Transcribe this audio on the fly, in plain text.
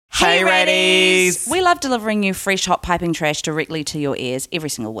Hey, Reddies! We love delivering you fresh, hot piping trash directly to your ears every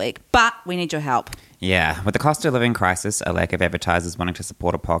single week, but we need your help. Yeah, with the cost of living crisis, a lack of advertisers wanting to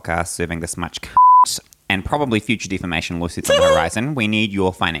support a podcast serving this much and probably future defamation lawsuits on the horizon, we need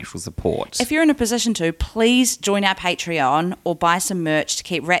your financial support. If you're in a position to, please join our Patreon or buy some merch to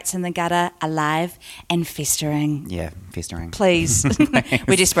keep Rats in the Gutter alive and festering. Yeah, festering. Please.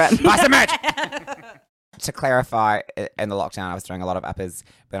 We're desperate. Buy some merch! To clarify, in the lockdown, I was doing a lot of uppers,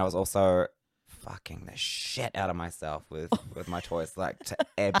 but I was also fucking the shit out of myself with my toys, like to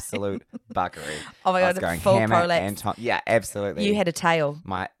absolute buggery. Oh my I was God, going full hammer prolapse. and yeah, absolutely. You had a tail.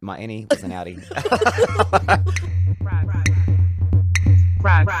 My innie was an outie.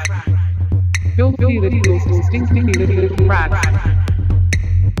 Filthy little stinky little rat.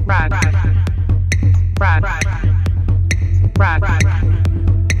 Rat. Rat. Rat. Rat. Rat.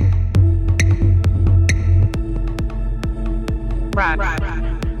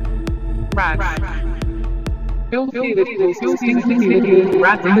 Filthy little stinky little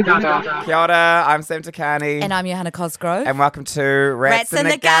rat in the gutter. Kia ora, I'm Sam Takani. And I'm Johanna Cosgrove. And welcome to Rats in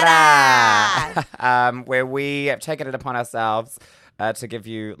the Gutter, where we have taken it upon ourselves to give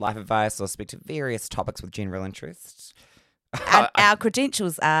you life advice or speak to various topics with general interest. Our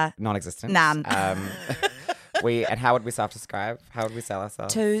credentials are Non-existent. None. And how would we self-describe? How would we sell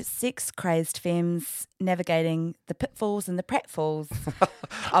ourselves? two sex-crazed femmes navigating the pitfalls and the pratfalls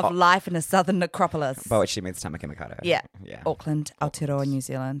of life in a southern necropolis. By which she means Tamaki Makaurau. Yeah. Yeah. Auckland, Aotearoa, New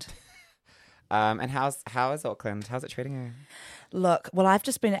Zealand. And how is Auckland? How's it treating you? Look, well, I've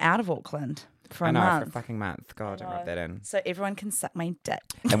just been out of Auckland for a I know, month. for a fucking month. God, don't rub that in. So everyone can suck my dick.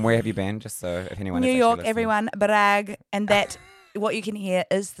 And where have you been? Just so if anyone New is York, actually listening. everyone brag. And that, what you can hear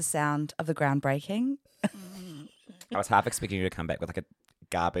is the sound of the ground breaking. I was half expecting you to come back with like a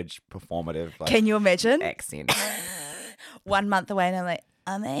garbage performative Can you imagine? accent. 1 month away and I'm like,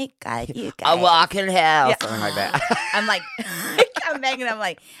 oh my God, you guys. A walking house. Yeah. Something like that. I'm like, I come back and I'm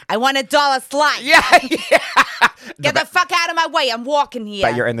like, I want $1 slice. yeah. Get the fuck out of my way. I'm walking here.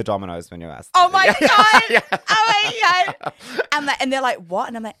 But you're in the Domino's when you ask. Oh my God. Yeah. Oh my God. I'm like, and they're like, what?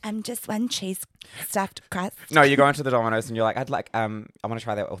 And I'm like, I'm just one cheese stuffed crust. No, you go into the Domino's and you're like, I want to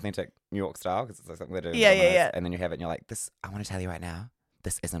try that authentic New York style because it's like something they do in Yeah, yeah, Domino's. yeah. And then you have it and you're like, I want to tell you right now,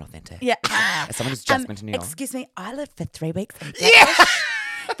 this isn't authentic. Yeah. As someone who's just been to New York. Excuse me, I lived for 3 weeks in Yeah.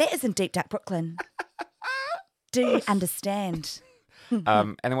 Blackbush. That isn't deep dark Brooklyn. Do you understand?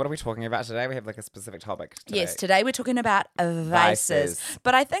 And then what are we talking about today? We have like a specific topic today. Yes, today we're talking about vices. Vices.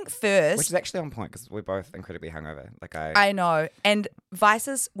 But I think first, Which is actually on point because we're both incredibly hungover. Like I know, and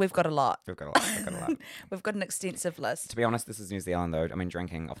vices, we've got a lot. we've got a lot. We've got a lot. We've got an extensive list. To be honest, this is New Zealand though. I mean,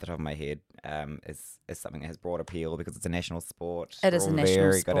 drinking off the top of my head is something that has broad appeal because it's a national sport. It is We're a all national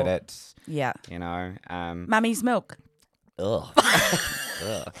very sport. good at it. Yeah. You know. Mummy's milk. Ugh.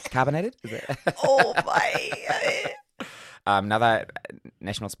 Ugh. Carbonated? Is it? Oh my. Another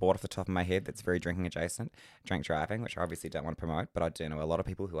national sport off the top of my head that's very drinking adjacent, drink driving, which I obviously don't want to promote, but I do know a lot of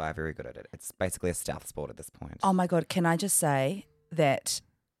people who are very good at it. It's basically a stealth sport at this point. Oh my God, can I just say that,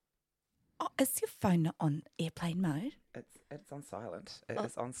 is your phone not on airplane mode? It's on silent. It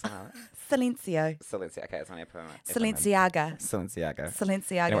is on silent. Silencio. Silencia. Okay, it's on airplane mode. Silenciaga. Silenciaga.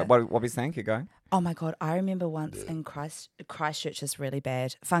 Silenciaga. Anyway, what were you saying? Keep going. Oh my God, I remember once in Christchurch is really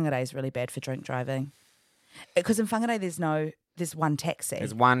bad. Whangarei is really bad for drink driving. Because in Whangarei there's one taxi.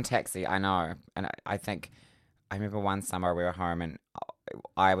 There's one taxi, I know. And I think, I remember one summer we were home and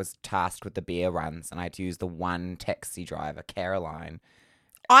I was tasked with the beer runs and I had to use the one taxi driver, Caroline.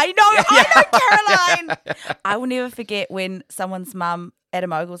 I know, Caroline. I will never forget when someone's mum,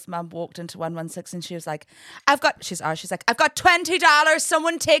 Adam Ogle's mum, walked into 116 and she was like, she's like, I've got $20.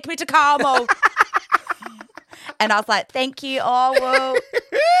 Someone take me to Carmel. And I was like, thank you. Oh, whoa.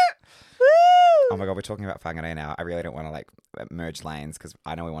 Oh my God, we're talking about Whangarei now. I really don't want to like merge lanes because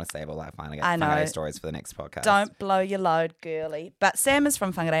I know we want to save all our I know. Whangarei stories for the next podcast. Don't blow your load, girly. But Sam is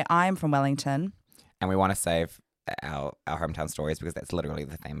from Whangarei. I am from Wellington. And we want to save our hometown stories because that's literally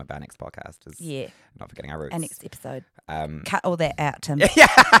the theme of our next podcast is not forgetting our roots. Our next episode. Um, Cut all that out, Tim. yeah.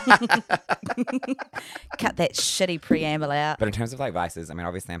 Cut that shitty preamble out. But in terms of like vices, I mean,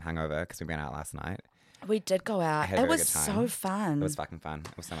 obviously I'm hungover because we went out last night. We did go out. had a It very was good time. so fun. It was fucking fun.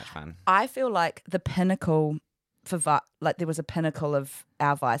 It was so much fun. I feel like the pinnacle like there was a pinnacle of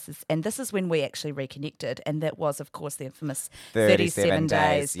our vices, and this is when we actually reconnected, and that was, of course, the infamous 37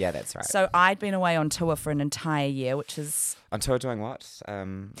 days. Yeah, that's right. So I'd been away on tour for an entire year, which is On tour doing what?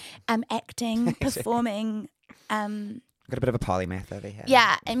 acting, performing, Got a bit of a polymath over here.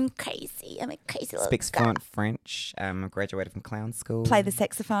 Yeah, I'm crazy. I'm a crazy little Speaks girl. fluent French. Graduated from clown school. Play the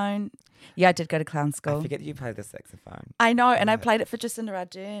saxophone. Yeah, I did go to clown I school. forget you played the saxophone. I know, and I played it for Jacinda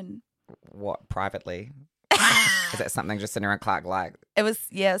Ardern. What, privately? Is that something Jacinda and Clark like? It was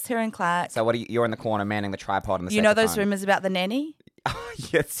her and Clark. So what are you're in the corner manning the tripod and the You know those saxophone. rumors about the nanny? Oh,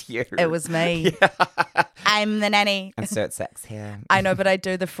 yes, you. It was me. I'm the nanny. Insert sax here. I know, but I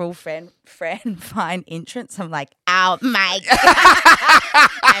do the full Fran Fine entrance. I'm like, oh my God.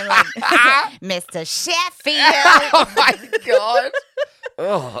 I'm like, Mr. Sheffield. Oh my god.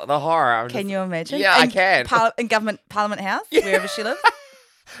 Oh, the horror. Can you imagine? Yeah, I can. In Parliament House, wherever she lives.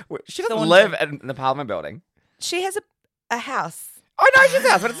 She doesn't Thornton. live in the Parliament building. She has a house. Oh, no, she's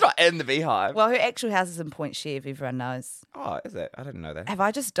house, but it's not in the Beehive. Well, her actual house is in Point Chev, everyone knows. Oh, is it? I didn't know that. Have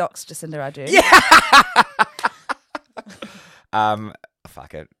I just doxed Jacinda Ardern?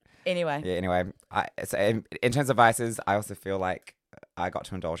 Fuck it. Anyway. Yeah, anyway. So in terms of vices, I also feel like I got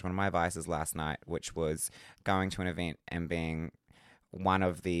to indulge one of my vices last night, which was going to an event and being one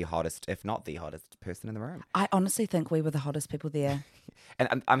of the hottest, if not the hottest person in the room. I honestly think we were the hottest people there.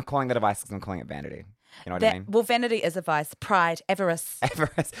 And I'm calling that a vice because I'm calling it vanity. You know what I mean? Well, vanity is a vice. Pride, avarice.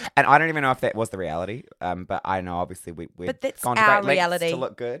 And I don't even know if that was the reality, but I know obviously we've But that's gone to our great lengths reality. to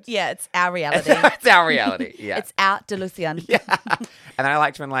look good. Yeah, it's our reality. It's our reality. Yeah. It's our delusion. Yeah. And then I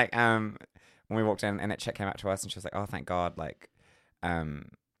liked when when we walked in and that chick came up to us and she was like, oh, thank God. Like,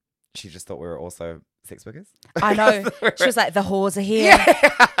 she just thought we were also sex workers. I know. She was like, the whores are here.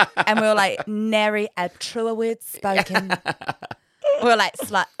 And we were like, nary a truer word spoken. We were like,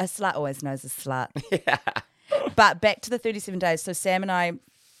 slut. A slut always knows a slut. Yeah. But back to the 37 days. So Sam and I,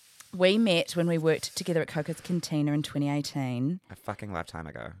 we met when we worked together at Coco's Cantina in 2018. A fucking lifetime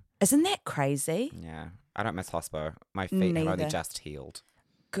ago. Isn't that crazy? Yeah. I don't miss hospo. My feet have only Neither. just healed.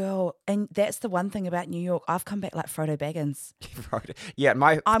 Girl, and that's the one thing about New York. I've come back like Frodo Baggins. Yeah,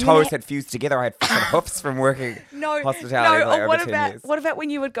 my I'm toes gonna- had fused together. I had fucking hoofs from working No, hospitality no. for like Or over what 10 about years. what about when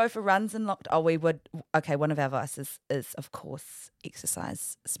you would go for runs and locked? Oh, we would. Okay, one of our vices is of course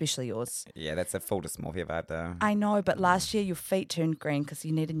exercise, especially yours. Yeah, that's a full dysmorphia vibe though. I know, but last year your feet turned green because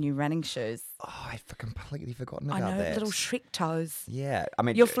you needed new running shoes. Oh, I've completely forgotten I about know, that. little Shrek toes. Yeah, I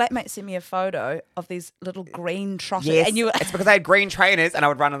mean, Your flatmate sent me a photo of these little green trotters, yes, and you were it's because I had green trainers and I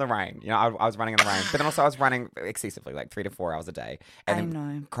would run in the rain. You know, I was running in the rain, but then also I was running excessively, like 3 to 4 hours a day, and I then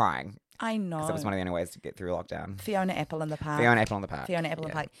know. crying. I know. Because it was one of the only ways to get through lockdown. Fiona Apple in the park. Fiona Apple on the park. Fiona Apple in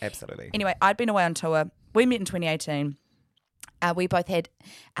the Yeah, park. Absolutely. Anyway, I'd been away on tour. We met in 2018. We both had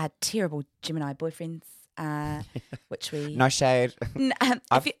terrible Gemini boyfriends, which we... No shade.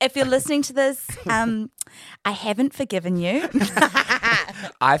 If you're listening to this, I haven't forgiven you.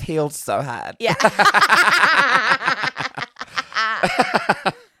 I've healed so hard. Yeah.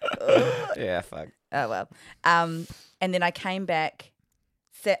 Yeah, fuck. Oh, well. And then I came back,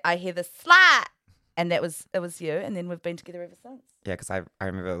 I hear the slut, and it was you, and then we've been together ever since. Yeah, because I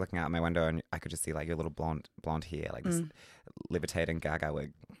remember looking out my window and I could just see like your little blonde hair, like this levitating Gaga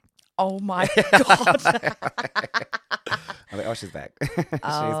wig. Oh, my God. I'm like, oh, she's back. She's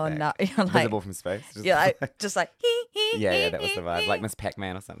Oh, back. no. You're like, Visible from space. Just just like, hee, hee, yeah, hee, that was the hee, vibe. hee. Like Miss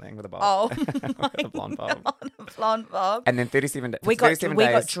Pac-Man or something with a bob. Oh, with a blonde bob. blonde bob. And then 37 days. We got drunk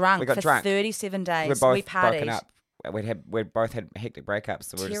We got for drunk. 37 days. We're both we partied. broken up. We both had hectic breakups.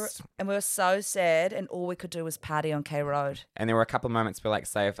 So And we were so sad, and all we could do was party on K Road. and there were a couple of moments where, like,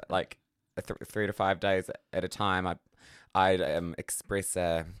 say, if, like 3 to 5 days at a time, I'd express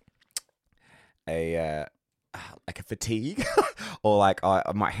like a fatigue, or like I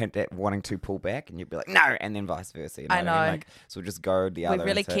might hint at wanting to pull back, and you'd be like, no, and then vice versa. You know I what I mean? know. Like, so we'll just go the We other.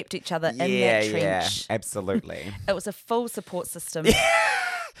 really into- kept each other in that Yeah, trench. absolutely. It was a full support system.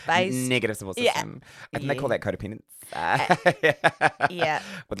 Based. Negative support Yeah. system. I think they call Yeah. that codependence. Yeah.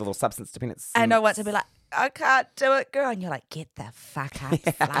 With a little substance dependence. I know once I'd be like, I can't do it, girl. And you're like, get the fuck up,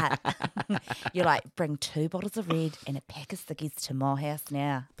 slut. You're like, bring 2 bottles of red and a pack of ciggies to my house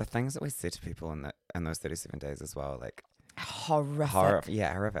now. The things that we said to people in those 37 days as well, like Horrific.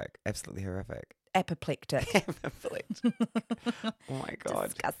 horrific, absolutely horrific. Apoplectic. Oh my god!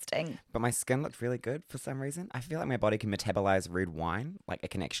 Disgusting. But my skin looked really good for some reason. I feel like my body can metabolize red wine, like it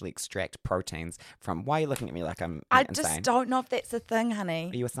can actually extract proteins from. Why are you looking at me like I'm I insane? just don't know if that's a thing, Are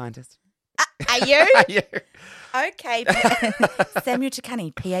honey. you a scientist? Are you? Yeah. Okay. Samuel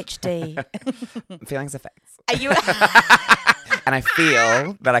Takani, PhD. Feelings are facts. Are you? And I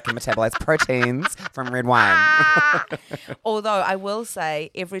feel that I can metabolize proteins from red wine. Although I will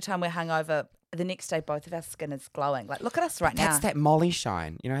say, every time we're hungover, the next day both of our skin is glowing. Like, look at us right now. That's that Molly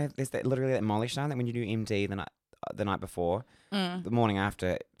shine. You know, there's literally that Molly shine that when you do MD the night before, the morning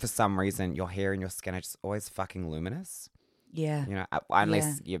after, for some reason, your hair and your skin are just always fucking luminous. Yeah. You know,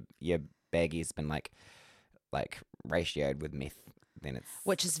 unless your baggy's been like ratioed with meth, then it's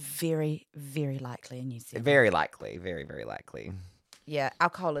Which is very, very likely in New Zealand. very likely, very, very likely. Yeah,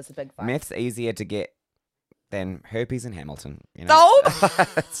 alcohol is a big vice. Meth's easier to get than herpes in Hamilton. You know, Oh!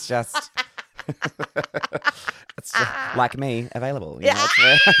 it's just. It's just like me, available. You know,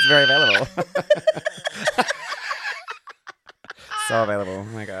 it's very available. So available. Oh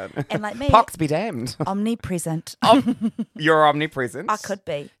my god. And like me, Pox be damned. omnipresent. You're omnipresent. I could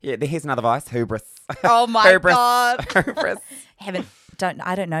be. Yeah, here's another vice. Hubris. Oh my Hubris. God. Hubris. I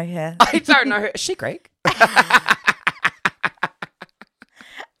don't know her. I don't know her. Is she Greek?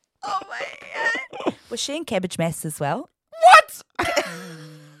 Oh my God. Was she in Cabbage Mass as well? What?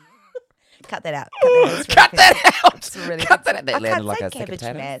 Cut that out. Cut that out. It's really Cut good. that out. That I landed can't like say a stick of Cabbage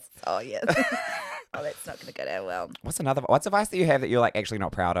potatoes. Mass. Oh yeah. Oh, that's not going to go down well. What's a vice that you have that you're like actually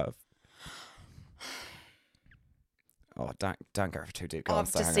not proud of? Oh, don't go for too deep.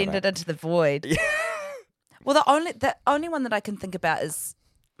 I've descended into the void. Yeah. Well, the only one that I can think about is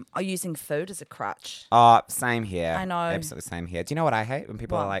using food as a crutch. Oh, same here. I know. Absolutely same here. Do you know what I hate? When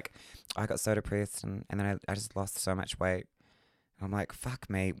people What? are like, I got so depressed and then I just lost so much weight. I'm like, fuck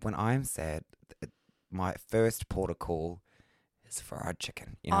me. When I'm sad, my first port of call is fried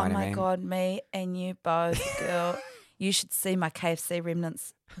chicken. You know Oh what I my mean? God, me and you both, girl. You should see my KFC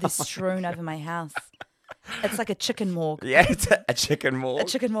remnants. They're strewn over my house. It's like a chicken morgue. Yeah, it's a chicken morgue. A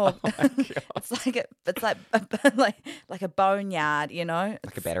chicken morgue. Oh my God. it's like a boneyard, you know?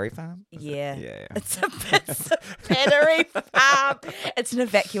 Like a battery farm? Yeah. Yeah. It's a battery farm. It's an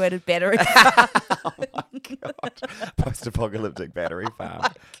evacuated battery farm. Oh my God. Post-apocalyptic battery farm.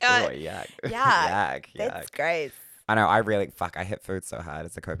 God. Oh, yuck. Yuck. Yuck. That's great. I know. I hit food so hard.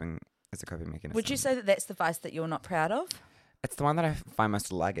 It's a coping mechanism. Would you say that that's the vice that you're not proud of? It's the one that I find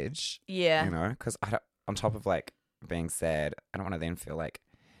most luggage. Yeah. You know, because on top of like being sad, I don't want to then feel like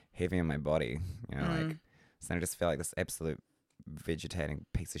heavy on my body. You know, like so I just feel like this absolute vegetating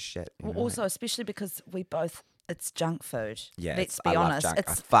piece of shit. You Well, know, also, like, especially because it's junk food. yeah, Let's I be love honest. junk.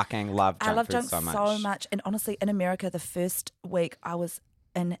 I fucking love junk I love food junk so much. so much. And honestly, in America, the first week I was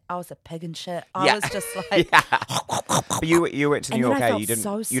a pig and shit. I Yeah. was just like, Yeah. But you went to And New then York. I You felt didn't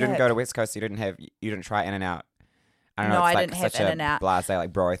so you didn't go sick. to West Coast. You didn't try In-N-Out. I don't No, know. It's I like didn't have such In-N-Out. a blasé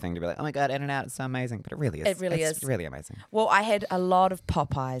like bro thing to be like, oh my god, In-N-Out is so amazing, but it really is. It really It's is. really amazing. well, I had a lot of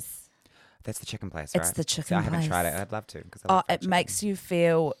Popeyes. That's the chicken place, It's right? the See, chicken I haven't tried place. it. I'd love to because Oh, it makes you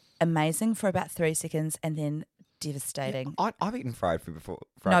feel amazing for about 3 seconds and then devastating. I've eaten fried food before.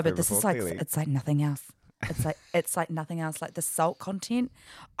 No, but this is like clearly. it's like nothing else. It's like nothing else. Like the salt content,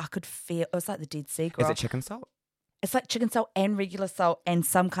 I could feel. It was like the Dead Sea Is grog. it chicken salt? It's like chicken salt and regular salt and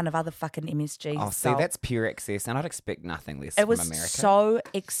some kind of other fucking MSG. Oh, see, salt. that's pure excess, and I'd expect nothing less It from was America. so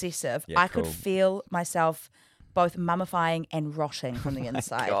excessive. Yeah, I could cool. feel myself both mummifying and rotting from the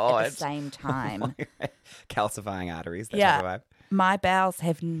inside at God. the same time. Calcifying arteries. That Yeah. type of vibe. My bowels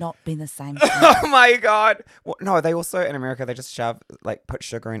have not been the same. Oh my god! No, they also in America they just put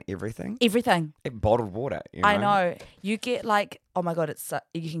sugar in everything. Everything. Like bottled water. You know? I know. You get like, oh my God,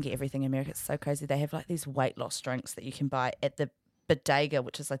 you can get everything in America. It's so crazy. They have like these weight loss drinks that you can buy at the bodega,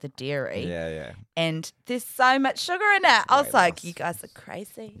 which is like the dairy. Yeah. And there's so much sugar in it. I was Weight like, loss. you guys are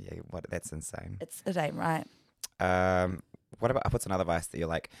crazy. Yeah. What? That's insane. It ain't right. What's another vice that you're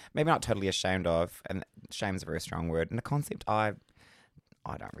like maybe not totally ashamed of? And shame's a very strong word, and a concept I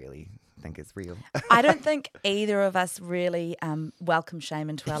don't really think is real. I don't think either of us really welcome shame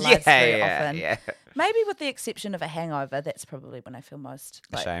into our lives very often. Yeah. Maybe with the exception of a hangover. That's probably when I feel most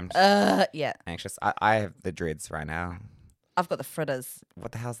like, Ashamed. Yeah. Anxious. I have the dreads right now. I've got the fritters.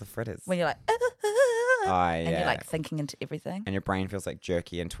 What the hell's the fritters? When you're like, and you're like thinking into everything. And your brain feels like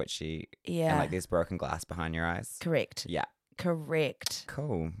jerky and twitchy. Yeah. And like there's broken glass behind your eyes. Correct. Yeah. Correct.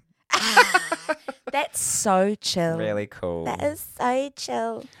 Cool. That's so chill. Really cool. That is so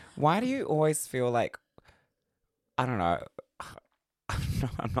chill. Why do you always feel like, I don't know,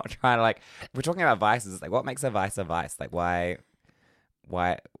 I'm not trying to like, we're talking about vices. Like what makes a vice? Like why,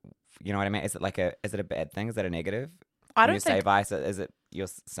 you know what I mean? Is it a bad thing? Is it a negative? I When don't you say think. vice, is it you're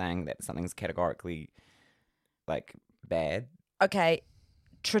saying that something's categorically like bad? Okay.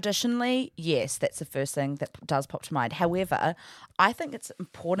 Traditionally, yes, that's the first thing that does pop to mind. However, I think it's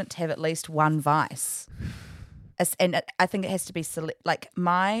important to have at least one vice. And I think it has to be like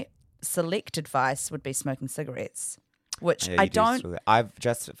my selected vice would be smoking cigarettes, which Yeah, I you do don't still- I've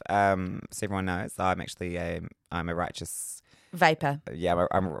just so everyone knows I'm actually I'm a righteous vapor.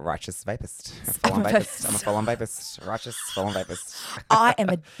 I'm a righteous vapist. I'm a full-on vapist. I'm a full-on vapist. Righteous full-on vapist. I am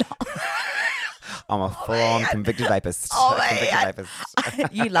a I'm a full-on convicted vapist. Oh, Convicted man.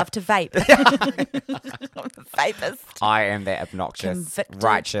 vapist. You love to vape. I'm a vapist. I am that obnoxious, Convicted.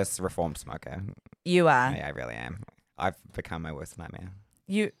 righteous, reformed smoker. You are. Yeah, I really am. I've become my worst nightmare.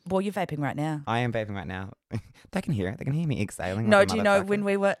 You're vaping right now. I am vaping right now. They can hear it. They can hear me exhaling. No, like a do you know motherfucker. when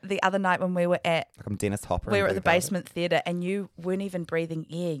we were the other night when we were at I'm Dennis Hopper. we in were at the Blue Velvet. basement theatre and you weren't even breathing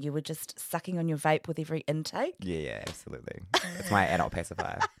air. You were just sucking on your vape with every intake. Yeah, absolutely. It's my adult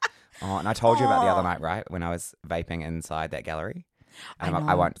pacifier. Oh, and I told you about the other night, right? When I was vaping inside that gallery. And I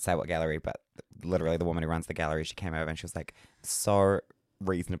know. won't say what gallery, but literally the woman who runs the gallery, she came over and she was like, so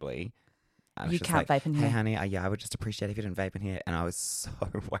reasonably. And You she was can't like, vape in hey, here." honey, yeah, I would just appreciate if you didn't vape in here. And I was so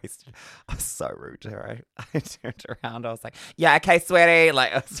wasted. I was so rude to her. I turned around. I was like, yeah, okay, sweetie.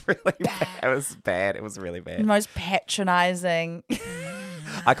 Like, it was really bad. It was bad. It was really bad. Most patronising.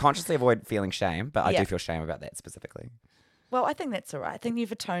 I consciously avoid feeling shame, but I Yeah. do feel shame about that specifically. Well, I think that's all right. I think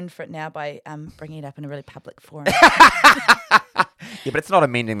you've atoned for it now by bringing it up in a really public forum. Yeah, but it's not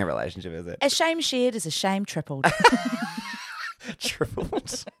amending the relationship, is it? A shame shared is a shame tripled.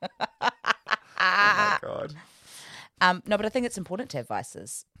 Tripled. Oh my God. No, but I think it's important to have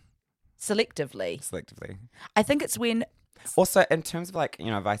vices selectively. Selectively. I think it's when Also, in terms of like,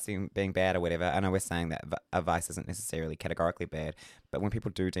 vice being bad or whatever, I know we're saying that a vice isn't necessarily categorically bad, but when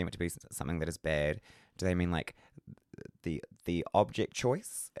people do deem it to be something that is bad, do they mean like the object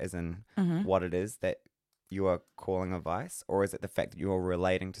choice, as in what it is that you are calling a vice, or is it the fact that you are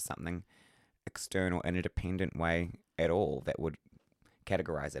relating to something external in a dependent way at all that would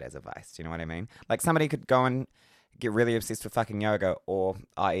categorize it as a vice? Do you know what I mean? Like somebody could go and get really obsessed with fucking yoga, or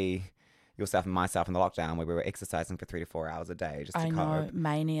i.e. yourself and myself in the lockdown where we were exercising for 3 to 4 hours a day just to I know cope.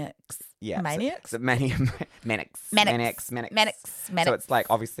 maniacs. Yeah, Maniacs? Manics. Manics. So it's like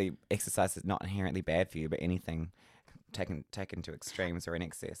obviously exercise is not inherently bad for you, but anything taken to extremes or in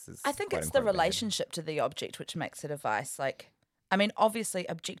excess is. I think quote it's the unquote bad. relationship to the object which makes it a vice. Like, I mean, obviously,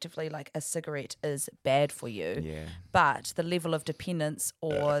 objectively, like a cigarette is bad for you, Yeah. but the level of dependence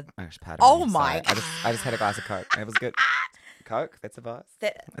or Pardon Oh me. my- Sorry. I just had a glass of Coke. It was good. Coke, that's a vice.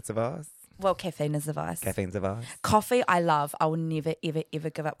 That's a vice. well, caffeine is a vice. Caffeine's a vice. Coffee, I love. I will never, ever, ever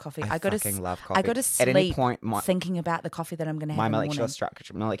give up coffee. I go to fucking love I go coffee. to At any sleep point, thinking about the coffee that I'm going to have My in the molecular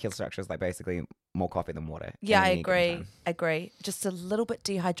morning. structure is like basically more coffee than water. Yeah, at I any given time. agree. Just a little bit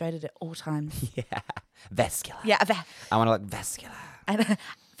dehydrated at all times. Yeah. Vascular. Yeah, I want to look vascular.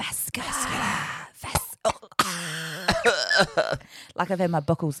 vascular. Like I've had my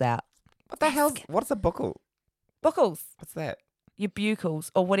buckles out. What the hell? What's a buckle? Buckles, What's that? your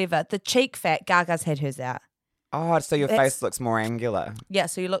buccals or whatever. The cheek fat, Gaga's had hers out. Oh, so your That's- face looks more angular. Yeah,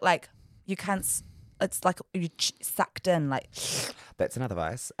 so you look like you can't. It's like you sucked in, like That's another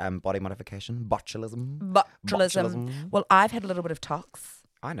vice. Body modification, botulism. botulism. Well, I've had a little bit of tox.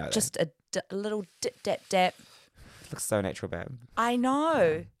 I know that. Just a little dip, dap, dap. Looks so natural, babe. I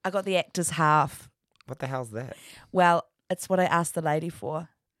know. I got the actor's half. What the hell's that? Well, it's what I asked the lady for.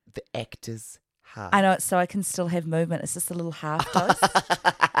 The actor's heart. I know it's so I can still have movement. It's just a little half dose.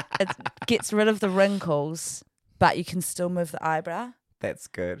 It gets rid of the wrinkles, but you can still move the eyebrow. That's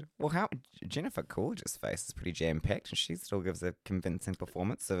good. Well, how Jennifer Coolidge's face is pretty jam-packed, and she still gives a convincing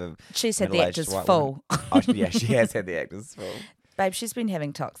performance of a She's had the middle-aged actor's white full. woman. Oh, yeah, she has had the actor's full. Babe, she's been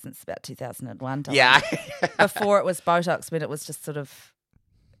having tox since about 2001. darling. Yeah. Before it was Botox, when it was just sort of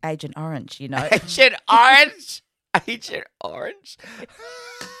Agent Orange, you know. Agent Orange. Agent Orange.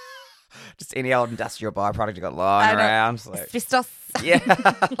 Just any old industrial byproduct you got lying I know. around. It's like, Asbestos. yeah.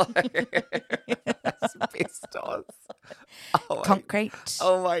 Asbestos. Concrete.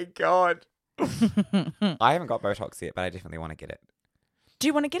 Oh my God. I haven't got Botox yet, but I definitely want to get it. Do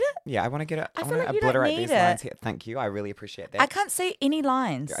you want to get it? Yeah, I want to get it. I I feel want to like you don't obliterate need these lines it. here. Thank you. I really appreciate that. I can't see any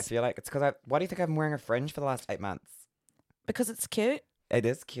lines I feel like it's because why do you think I'm wearing a fringe for the last 8 months? because it's cute. It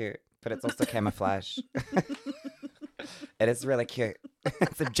is cute, but it's also camouflage. It is really cute.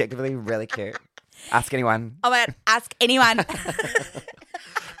 It's objectively really cute. Ask anyone. Oh my God, ask anyone.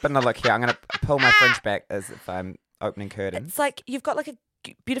 But no, look here. I'm going to pull my fringe back as if I'm opening curtains. It's like you've got like a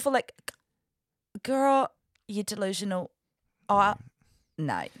beautiful, like, girl, you're delusional. Oh,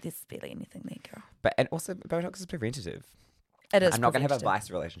 no, there's barely anything there, girl. But and also Botox is preventative. It is. I'm not going to have a preventative.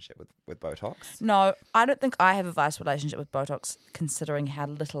 vice relationship with Botox. No, I don't think I have a vice relationship with Botox, considering how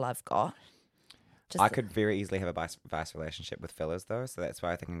little I've got. Just I could very easily have a vice relationship with fillers though, so that's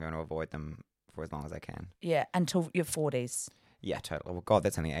why I think I'm going to avoid them for as long as I can. Yeah, until your 40s. Yeah, totally. Well, God,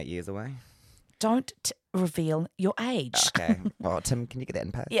 that's only 8 years away. Don't reveal your age. Okay. Well, Tim, can you get that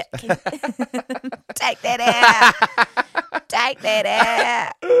in post? Yeah. Take that out. Take that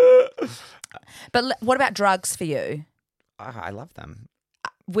out. But what about drugs for you? I love them.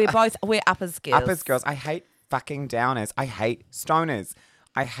 we're uppers girls. Uppers girls. I hate fucking downers. I hate stoners.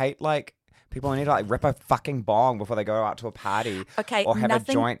 I hate like people who need to like rip a fucking bong before they go out to a party. Okay, or have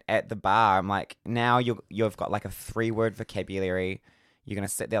nothing- a joint at the bar. I'm like, now you've got like a 3-word vocabulary. You're gonna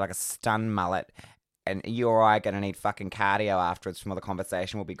sit there like a stunned mullet. And you or I are going to need fucking cardio afterwards from all the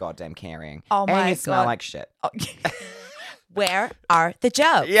conversation. We'll be goddamn carrying. Oh my And you smell God. like shit. Oh, where are the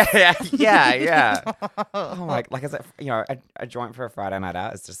jokes? Yeah. Oh my, like is it, a joint for a Friday night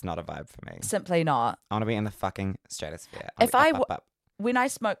out is just not a vibe for me. Simply not. I want to be in the fucking stratosphere. If I'll I be w- up. When I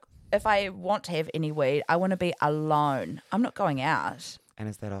smoke, if I want to have any weed, I want to be alone. I'm not going out. And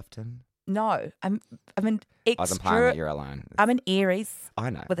is that often? No, I'm an I was implying that extra. you're alone. I'm an Aries I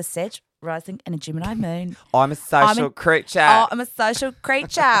know. with a Sag rising and a Gemini moon. I'm a social creature. Oh, I'm a social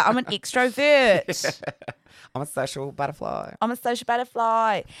creature. I'm an extrovert. I'm a social butterfly. I'm a social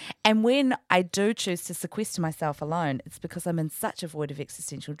butterfly. And when I do choose to sequester myself alone, it's because I'm in such a void of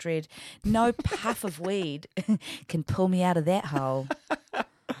existential dread. No puff of weed can pull me out of that hole.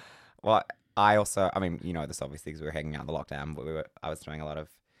 Well, I mean, you know this obviously because we were hanging out in the lockdown, but I was doing a lot of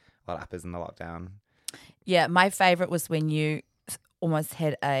uppers in the lockdown. Yeah, my favourite was when you almost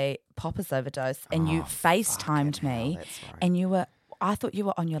had a poppers overdose and you FaceTimed fucking hell, me that's right. and I thought you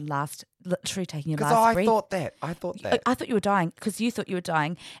were on your last, literally taking your Because last I breath. thought that. I thought that. I thought you were dying because you thought you were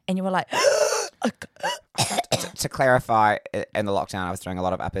dying and you were like, To clarify, in the lockdown, I was doing a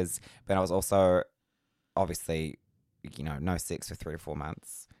lot of uppers, but I was also, obviously, no sex for 3 to 4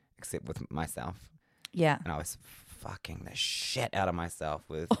 months, except with myself. yeah. And I was fucking the shit out of myself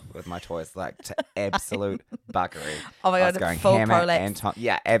with my toys, like to absolute buggery. Oh my I was God, going full hammer prolapse. and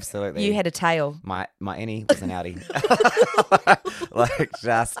yeah, absolutely. You had a tail. my innie was an outie, like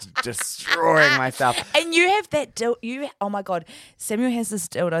just destroying myself. And you have that dildo. Oh my God. Samuel has this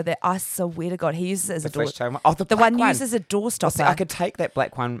dildo that I swear to God, he uses it as The a door. flesh tone one. Oh, the The black one one. used as a door Well, stopper. see, I could take that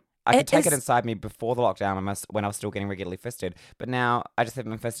black one. I could It take it is- inside me before the lockdown when I was still getting regularly fisted. But now I just haven't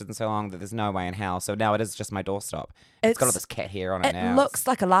been fisted in so long that there's no way in hell. So now it is just my doorstop. It's got all It's- this cat hair on it, It now. looks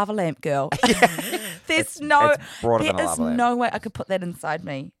like a lava lamp, girl. There's it's broader there than a is lava lamp. no way I could put that inside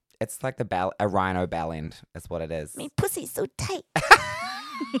me. It's like a rhino bell end. Is what it is. Me pussy's so tight.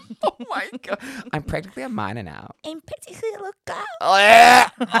 Oh my god! I'm practically a minor now. I'm pretty little girl. Oh, yeah.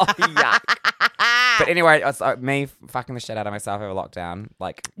 Oh, yuck. But anyway, it's me fucking the shit out of myself over lockdown,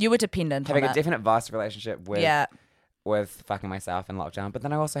 like You were dependent having on a it. definite vice relationship with Yeah. with fucking myself in lockdown. But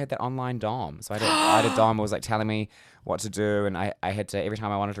then I also had that online dom. So I had a dom who was like telling me what to do, and I had to, every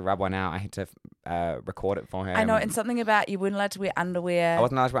time I wanted to rub one out, I had to record it for him. I know, and something about you weren't allowed to wear underwear. I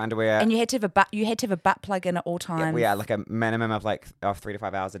wasn't allowed to wear underwear. and you had to have a butt plug in at all times. yeah, like a minimum of 3 to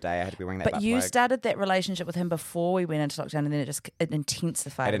 5 hours a day. I had to be wearing that. But butt you plug. started that relationship with him before we went into lockdown, and then it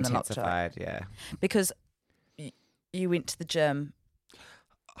intensified It in the lockdown intensified. Yeah. because you went to the gym.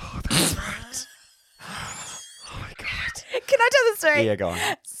 Oh, that's right. Oh my god. Can I tell the story? Yeah, go on.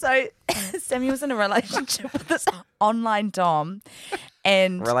 So Sammy was in a relationship with this online dom,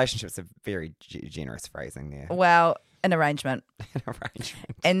 and Relationships are very generous phrasing there. well, an arrangement.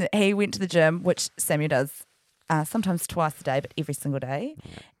 Arrangement. And he went to the gym, which Samuel does sometimes twice a day, but every single day.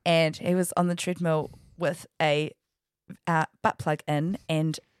 Yeah. And he was on the treadmill with a butt plug in,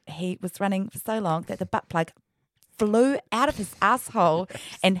 and he was running for so long that the butt plug flew out of his asshole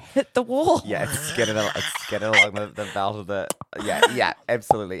and hit the wall. Yeah, it's skidded along the belt of the. Yeah,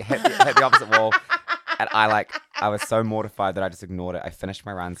 absolutely. Hit the opposite wall. And I was so mortified that I just ignored it. I finished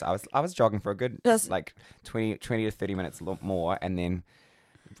my runs. I was jogging for a good Just- 20 to 30 minutes more, and then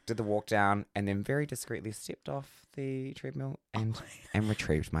did the walk down, and then very discreetly stepped off the treadmill and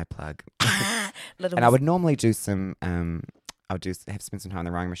retrieved my plug. Little And I would normally do some I would spend some time in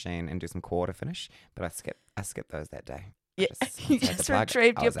the rowing machine and do some core to finish, but I skipped those that day. Yeah, had you the just plug,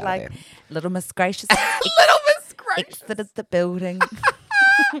 retrieved I your was out of plug. there. Little Miss Gracious Little Miss Gracious. exited the building.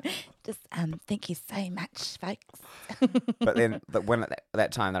 Just thank you so much, folks. But then when at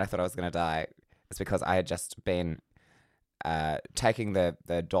that time that I thought I was going to die, it's because I had just been taking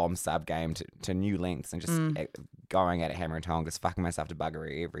the Dom sub game to new lengths and just going at it hammer and tong, just fucking myself to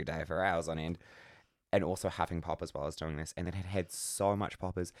buggery every day for hours on end. And also huffing poppers while I was doing this. And then it had so much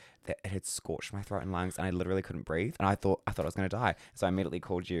poppers that it had scorched my throat and lungs, and I literally couldn't breathe. And I thought I was going to die. So I immediately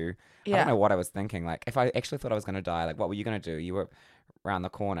called you. I Yeah. don't know what I was thinking. Like, if I actually thought I was going to die, like, what were you going to do? You were around the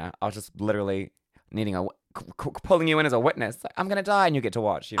corner. I was just literally needing pulling you in as a witness. Like, I'm going to die, and you get to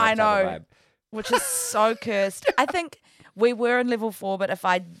watch. You know, I type of know. vibe. Which is so cursed. I think we were in level 4, but if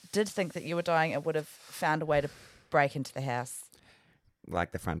I did think that you were dying, it would have found a way to break into the house.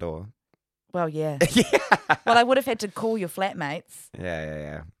 Like the front door. Well, yeah. Yeah. Well, I would have had to call your flatmates,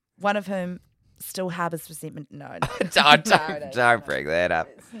 Yeah. one of whom still harbours resentment. No. Don't bring that up.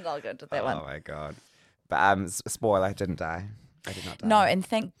 It's not good to that one. Oh my god! But spoiler, I didn't die. I did not die. No, and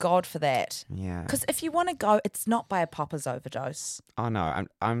thank God for that. Yeah. Because if you want to go, it's not by a popper's overdose. Oh no,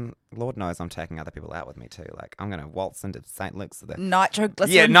 I'm. Lord knows I'm taking other people out with me too. Like I'm gonna waltz into St. Luke's with the Nitroglycerin.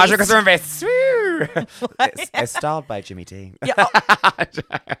 yeah, vest. nitroglycerin vest. Woo! It's styled by Jimmy T. Yeah. Oh, I'm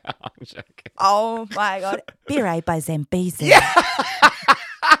joking. oh my God. Beret by Zambezi.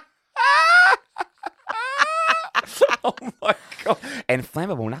 Oh my god! And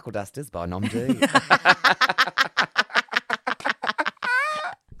flammable knuckle dusters by Nom D.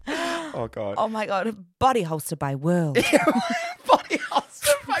 Oh god! Oh my God. Body holster by World. Body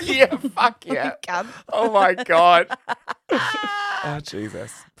holster. Yeah, fuck yeah! Cunt. Oh my god! Oh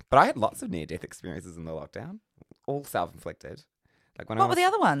Jesus! But I had lots of near-death experiences in the lockdown, all self-inflicted. Like when What were the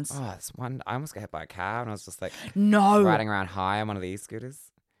other ones? Oh, this one I almost got hit by a car, and I was just like No. riding around high on one of the e-scooters.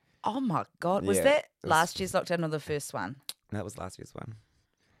 Oh my God. Was Yeah, that it was- last year's lockdown or the first one? That was last year's one.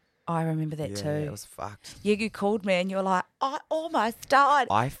 Oh, I remember that Yeah, too. it was fucked. Yeah, you called me and you were like, I almost died.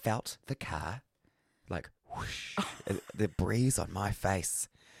 I felt the car, like whoosh, the breeze on my face.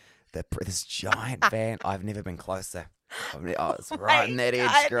 This giant van. I've never been closer. It's right on that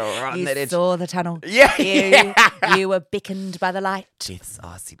edge, girl. Right on You that edge. saw the tunnel. Yeah, You were beckoned by the light. Death's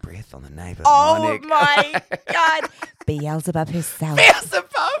icy breath on the nape of Oh my neck. my God. Beelzebub herself. Beelzebub.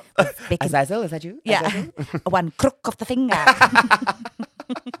 Beckoned. Azazel, is that you? Yeah. Azazel? One crook of the finger.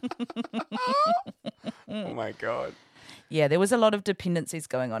 Oh my god. Yeah, there was a lot of dependencies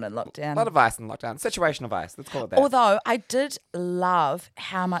going on in lockdown. A lot of ice in lockdown. Situational vice. Let's call it that. Although I did love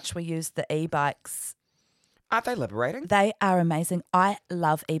how much we used the e-bikes. Aren't they liberating? They are amazing. I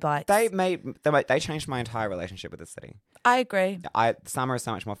love e-bikes. They changed my entire relationship with the city. I agree. Summer is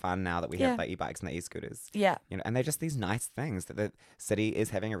so much more fun now that we Yeah. have the e-bikes and the e-scooters. Yeah. You know, and they're just these nice things that the city is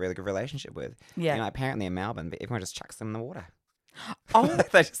having a really good relationship with. Yeah. You know, apparently in Melbourne, but everyone just chucks them in the water. Oh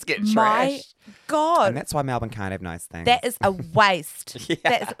They just get my trashed. God. And that's why Melbourne can't have nice things. That is a waste.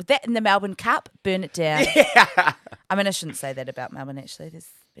 Yeah. That in the Melbourne Cup, burn it down. yeah. I mean, I shouldn't say that about Melbourne, actually. There's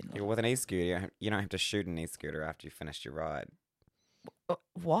been a lot. With an e-scooter, you don't have to shoot an e-scooter after you've finished your ride.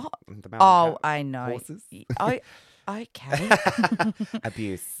 What? The Melbourne Oh, Cup. I know. Horses? Oh, okay.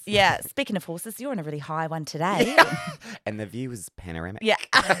 Abuse. Yeah, speaking of horses, you're on a really high one today. And the view is panoramic. Yeah.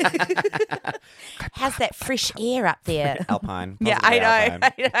 How's that fresh air up there? Alpine. Yeah, I positively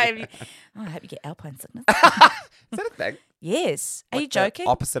know. Alpine. I know. Oh, I hope you get alpine sickness. Is that a thing? Yes. Are you Like the joking?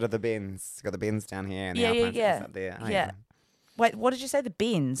 opposite of the bends. You got the bends down here and the Yeah, yeah, alpine yeah. sickness up there. Oh, Yeah. Wait, what did you say? The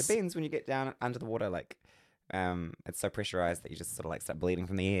bends? The bends when you get down under the water, like it's so pressurized that you just sort of like start bleeding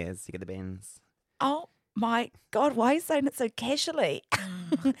from the ears. You get the bends. Oh my God, why are you saying it so casually?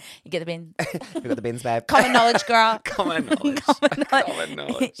 You get the bends. You got the bends, babe. Common knowledge, girl. Common knowledge. Common knowledge. Common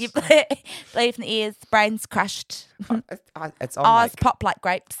knowledge. You bleed from the ears, brains crushed, It's on eyes like, pop like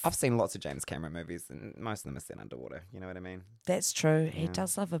grapes. I've seen lots of James Cameron movies, and most of them are set underwater. You know what I mean? That's true. He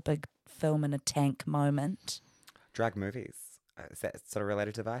does love a big film in a tank moment. Drug movies. Is that sort of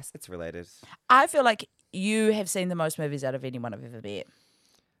related to Vice? It's related. I feel like you have seen the most movies out of anyone I've ever met.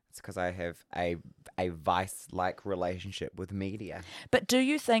 It's because I have a Vice-like relationship with media. But do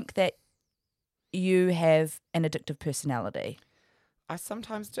you think that you have an addictive personality? I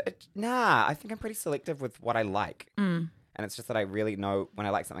sometimes do. Nah, I think I'm pretty selective with what I like. And it's just that I really know, when I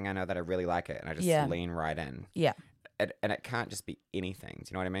like something, I know that I really like it, and I just Yeah. lean right in. Yeah. And it can't just be anything. Do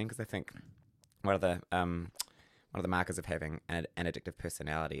you know what I mean? Because I think one of the markers of having an addictive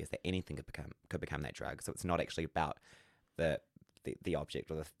personality is that anything could become that drug. So it's not actually about the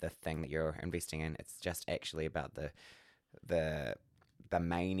object or the thing that you're investing in. It's just actually about the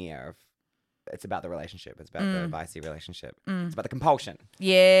mania of. It's about the relationship. It's about the vicey relationship. It's about the compulsion.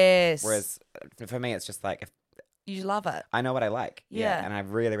 Yes. Whereas for me, it's just like if you love it. I know what I like. Yeah. And I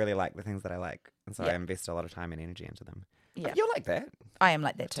really, really like the things that I like. And so Yeah. I invest a lot of time and energy into them. Yeah. But you're like that. I am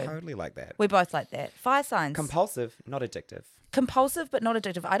like that too. Totally like that. We're both like that. Fire signs. Compulsive, not addictive. Compulsive but not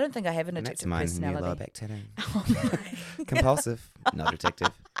addictive. I don't think I have an And that's addictive my new personality. lower back tattoo. Compulsive, not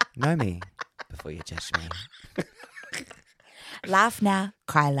addictive. Know me before you judge me. Laugh now,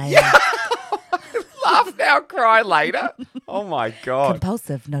 cry later. Laugh now, cry later. Oh my God.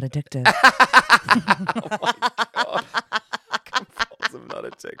 Compulsive, not addictive. Compulsive, not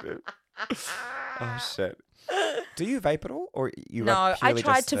addictive. Oh shit. Do you vape at all, or you? No, I purely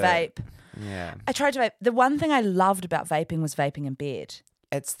tried just to the- vape. Yeah, I tried to vape. The one thing I loved about vaping was vaping in bed.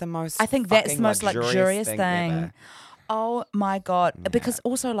 it's the most. I think that's fucking the most luxurious thing. ever. Oh my God. Because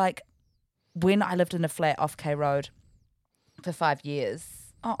also, like, when I lived in a flat off K Road for 5 years,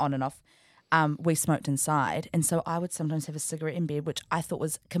 on and off, we smoked inside, and so I would sometimes have a cigarette in bed, which I thought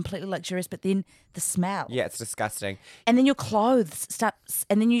was completely luxurious. But then the smell, Yeah, it's disgusting. and then your clothes start,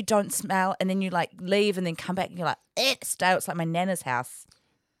 and then you don't smell, and then you like leave, and then come back, and you're like, it's stale. It's like my nana's house.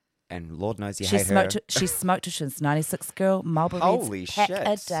 And Lord knows you She hate smoked. her. She smoked till she was 96. Girl, Marlboro Holy Reds, pack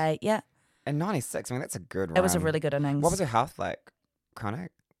a shit. day. Yeah, And 96, I mean, that's a good run. it was a really good innings. What was her health like?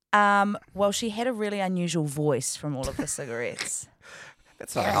 Chronic? Well, she had a really unusual voice from all of the cigarettes.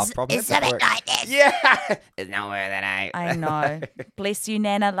 That's not a health problem. It's that's a something work- like this. Yeah. It's nowhere that I know. Bless you,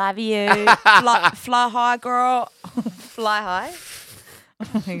 Nana. Love you. Fly high, girl. Fly high.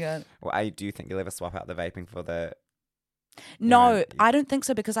 Oh my god. Well, do you think you'll ever swap out the vaping for the... No, Yeah. I don't think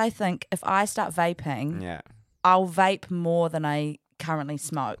so because I think if I start vaping, Yeah. I'll vape more than I currently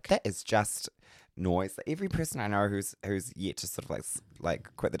smoke. That is just noise. Every person I know who's yet to sort of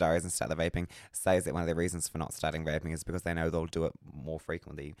like quit the diaries and start the vaping says that one of the reasons for not starting vaping is because they know they'll do it more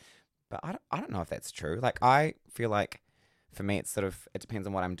frequently. But I don't know if that's true. Like, I feel like for me, it's sort of, it depends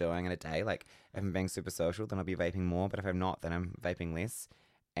on what I'm doing in a day. Like, if I'm being super social, then I'll be vaping more. But if I'm not, then I'm vaping less.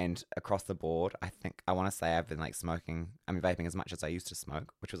 And across the board, I think I want to say I've been like vaping as much as I used to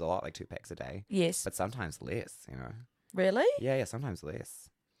smoke, which was a lot, like 2 packs a day. Yes. But sometimes less, you know. Really? Yeah, sometimes less.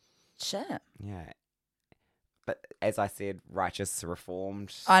 Shit. Yeah. But as I said, righteous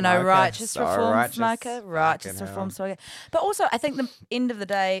reformed. I know, smoker, righteous so reformed righteous, smoker, righteous fucking reformed hell. smoker. But also, I think the end of the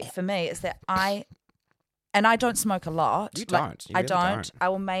day for me is that I don't smoke a lot. You Like, don't. You I really don't. I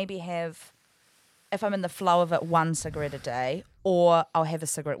will maybe have, if I'm in the flow of it, 1 cigarette a day, or I'll have a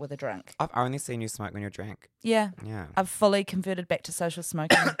cigarette with a drink. I've only seen you smoke when you're drunk. Yeah. Yeah. I've fully converted back to social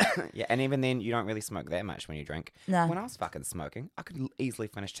smoking. Yeah, and even then, you don't really smoke that much when you drink. No. When I was fucking smoking, I could easily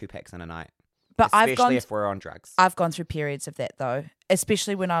finish 2 packs in a night. But Especially if we're on drugs. I've gone through periods of that though,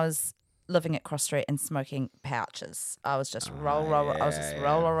 especially when I was living at Cross Street and smoking pouches. I was just roll. I was just yeah.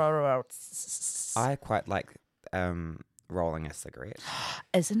 roll. I quite like rolling a cigarette.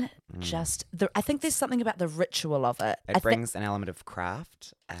 Isn't it just I think there's something about the ritual of it. It brings an element of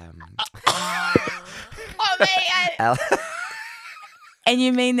craft. Oh man! And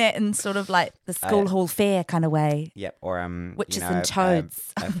you mean that in sort of like the school hall fair kind of way? Yep, or Witches you know, and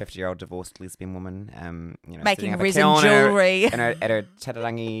toads. a 50-year-old divorced lesbian woman, you know, Making setting up a resin kiln jewellery. at her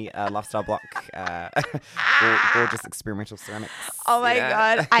Tatarangi lifestyle block, gorgeous experimental ceramics. Oh my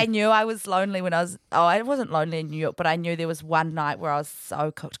Yeah. God. I knew I was lonely when I wasn't lonely in New York, but I knew there was one night where I was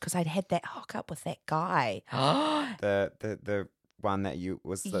so cooked because I'd had that hookup with that guy. The one that you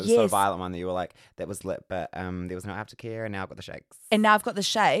was the sort Yes. of violent one that you were like that was lit, but there was no aftercare, and now I've got the shakes. And now I've got the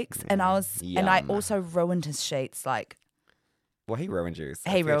shakes and I Yum. also ruined his sheets. Like Well, he ruined you.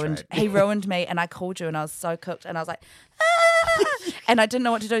 so he fair ruined trade. he ruined me and I called you and I was so cooked and I was like, ah! And I didn't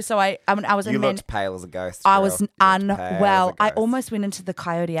know what to do. So I was You in looked pale as a ghost. I girl. was You looked pale as unwell. a I ghost. almost went into the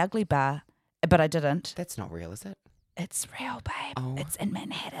Coyote Ugly bar, but I didn't. That's not real, is it? It's real, babe. Oh. It's in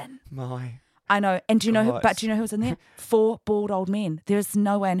Manhattan. My. I know. And do you know who? God. But do you know who was in there? 4 bald old men. There's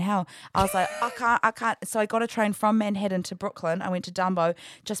no way in hell. I was like, I can't. So I got a train from Manhattan to Brooklyn. I went to Dumbo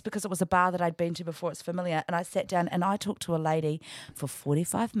just because it was a bar that I'd been to before. It's familiar. And I sat down and I talked to a lady for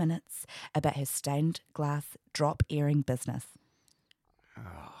 45 minutes about her stained glass drop earring business.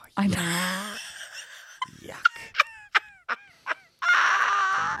 Oh, I know. yuck.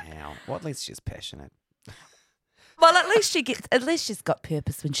 Now, well, at least she's passionate. Well, at least she's got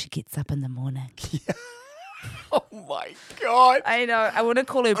purpose when she gets up in the morning. Oh my god. I know. I want to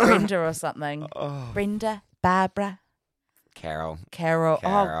call her Brenda or something. Brenda, Barbara, Carol. Carol.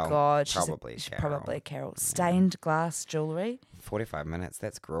 Carol. Oh God, Probably she's Carol. probably Carol. Stained glass jewelry. 45 minutes.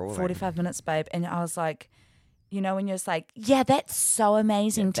 That's grueling. 45 minutes, babe. And I was like, you know, when you're just like, yeah, that's so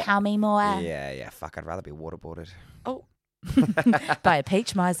amazing. Tell me more. Yeah. Fuck, I'd rather be waterboarded. Oh, by a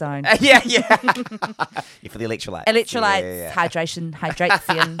peach, my zone. yeah. You for the electrolytes. Electrolytes, Yeah. hydration.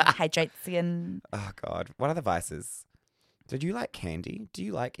 Oh god. What are the vices? Did you like candy? Do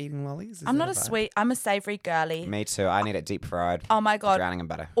you like eating lollies? Is I'm that not a vice? sweet. I'm a savory girly. Me too. I need it deep fried. Oh my God. Drowning in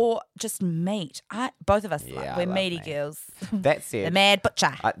butter. Or just meat. Both of us, Yeah, I we're love meaty meat. girls. That's The it. mad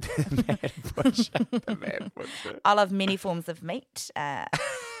butcher. The mad butcher. The mad butcher. I love many forms of meat.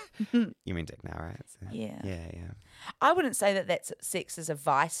 You mean dick now, right? So- Yeah. Yeah. I wouldn't say that sex is a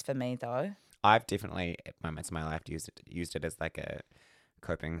vice for me, though. I've definitely, at moments in my life, used it as like a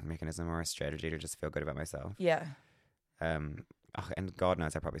coping mechanism or a strategy to just feel good about myself. Yeah. And God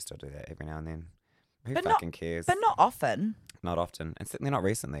knows I probably still do that every now and then. Who But fucking cares? But not often. Not often, and certainly not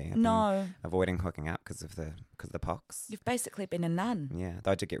recently. I've been No. avoiding hooking up because of the pox. You've basically been a nun. Yeah,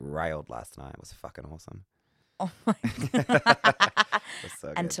 though I did get railed last night. It was fucking awesome. Oh my It was so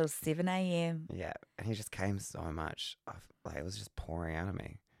good. Until 7 a.m. Yeah, and he just came so much. Like it was just pouring out of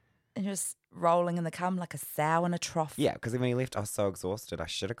me. And you're just rolling in the cum like a sow in a trough. Yeah, because when he left, I was so exhausted. I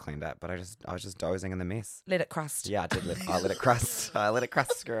should have cleaned up, but I was just dozing in the mess. Let it crust. Yeah, I let it crust. I let it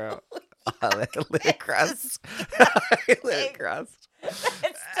crust, girl. I let it crust. I let it crust.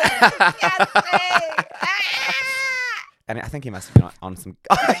 And I think he must have been on some.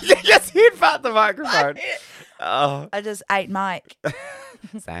 You just headbutt the microphone. Oh, I just ate Mike.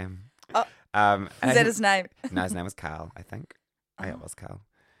 same. Oh, and Is that his name? No, his name was Carl, I think. Oh, yeah, it was Carl.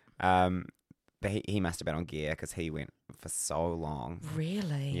 But he must have been on gear because he went for so long.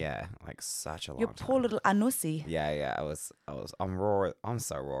 Really? Yeah, like such a long Your time. poor little Anusi. Yeah, I'm raw. I'm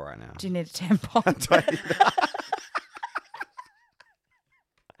so raw right now. Do you need a tampon? Do I need that?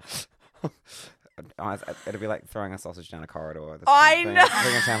 It'd be like throwing a sausage down a corridor. This I kind of know. thing.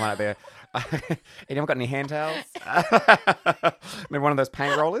 Putting a tampon out there. Anyone got any hand towels? Maybe one of those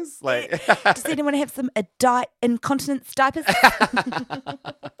paint rollers? Like, Does anyone have some incontinence diapers?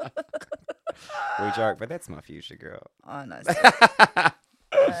 we joke, but that's my future, girl. Oh, no.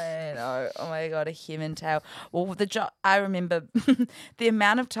 I know. Oh, my God, a human tail. Well, I remember the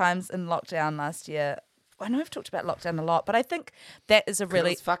amount of times in lockdown last year. I know we've talked about lockdown a lot, but I think that is a It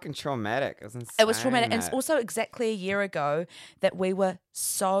really... was fucking traumatic. It was insane. It was traumatic. And it's mate. also exactly a year ago that we were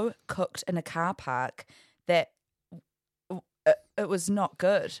so cooked in a car park that it was not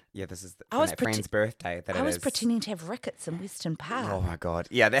good. Yeah, this is I from was that friend's birthday. That I it was is. pretending to have rickets in Western Park Oh my god.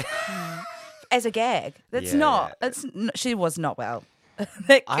 Yeah, that. as a gag. That's Yeah. not. She was not well.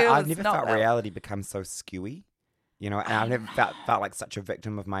 That girl I've was never not felt well. reality become so skewy, you know, and I've never felt like such a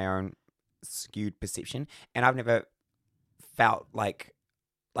victim of my own skewed perception, and I've never felt like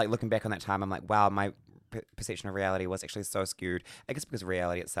looking back on that time, I'm like, wow, my perception of reality was actually so skewed. I guess because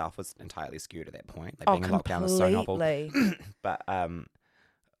reality itself was entirely skewed at that point. Like being in lockdown was so novel. But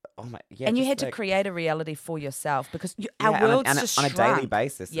oh my, yeah, and you just had to like- create a reality for yourself because yeah, our world's and just on a daily shrunk.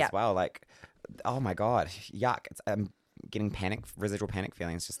 basis Yeah. as well. Like, oh my god, yuck! It's getting residual panic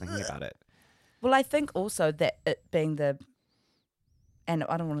feelings just thinking about it. Well, I think also that it being and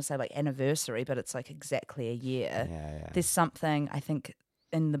I don't want to say like anniversary, but it's like exactly a year. Yeah. There's something I think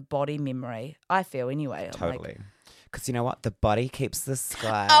in the body memory. I feel anyway. I'm like, Totally. Because you know what? The body keeps the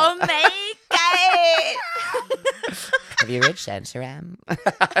scar. oh my god! Have you read Shantaram?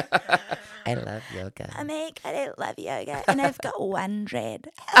 I love yoga. Oh my god, I love yoga, and I've got one dread.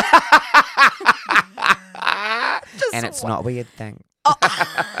 And it's not what you'd think.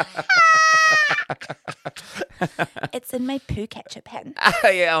 It's in my poo catcher pen.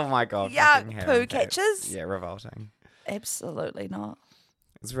 Yeah, oh my god. Yuck, fucking hell, poo okay. catchers? Yeah, revolting. Absolutely not.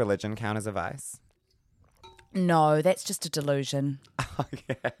 Does religion count as a vice? No, that's just a delusion. Oh,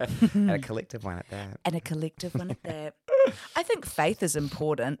 yeah. And a collective one at that. And a collective one at that. I think faith is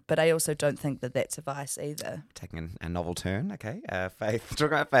important, but I also don't think that that's a vice either. Taking a novel turn, okay. Faith. Talking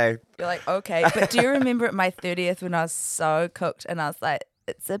about faith. You're like, okay. But do you remember at my 30th when I was so cooked and I was like,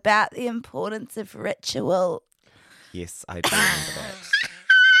 it's about the importance of ritual. Yes, I do remember that.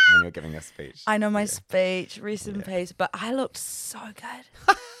 When you're giving a speech. I know my speech, rest in peace, but I looked so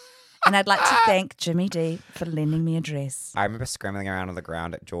good. And I'd like to thank Jimmy D for lending me a dress. I remember scrambling around on the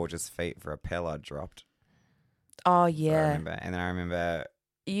ground at George's feet for a pill I dropped. Oh I yeah, remember. And then I remember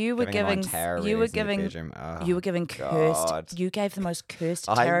you were everyone giving tarot you were readings in the giving bedroom. Oh, you were giving cursed. God. You gave the most cursed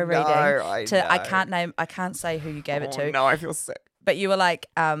I tarot know, reading I to. know. I can't say who you gave it Oh, to. no, I feel sick. But you were like,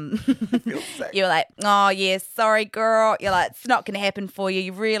 feel sick. you were like, oh yeah, sorry girl. You're like, it's not going to happen for you.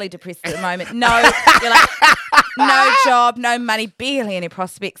 You're really depressed at the moment. No, you're like, no job, no money, barely any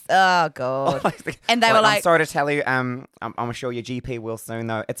prospects. Oh god. And they were like, I'm sorry to tell you, I'm sure your GP will soon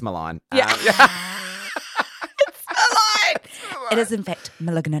though. It's malign. Yeah. Yeah. it is in fact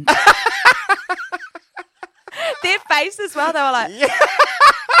malignant. Their face as well. They were like,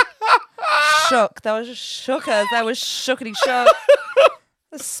 shook. They were just shookers. They were shookity shook.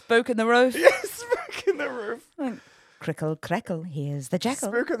 The spook in the roof. Spook in the roof. Crickle, crackle, here's the jackal.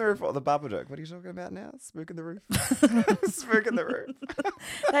 Spook in the roof or the Babadook? What are you talking about now? Spook in the roof. Spook in the roof.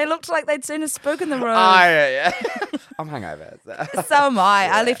 They looked like they'd seen a spook in the room. Oh, yeah. I'm hungover. So. So am I.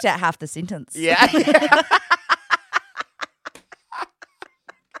 I left out half the sentence. Yeah.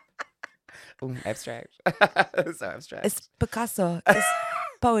 Ooh, abstract. So abstract. It's Picasso. It's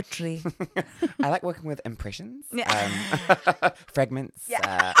poetry. I like working with impressions. Yeah. Fragments.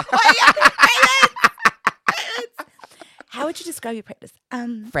 Yeah. How would you describe your practice?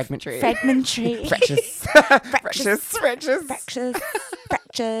 Fragmentary. Fragmentary. Fractious. Fractious. Fractious. Fractious.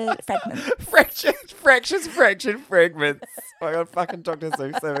 Fractured. Fragments. Fractured fragments. Oh my god, fucking Dr.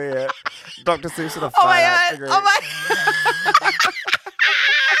 Seuss over here. Dr. Seuss with a Oh my fine arts god. degree. Oh my.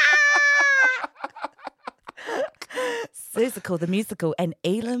 Lusical, the musical, and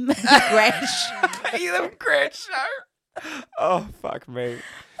Elam Grash. Elam Crash Show. Oh, fuck me.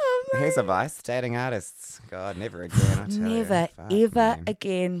 Here's advice. Dating artists. God, never again, I tell you. Never, Fuck ever me.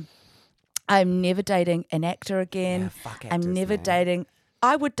 again. I'm never dating an actor again. Yeah, fuck I'm actors, never man. dating.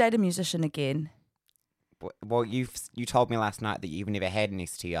 I would date a musician again. Well, you told me last night that you've never had an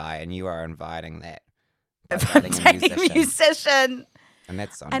STI and you are inviting that. by If I'm dating a dating a musician. musician. And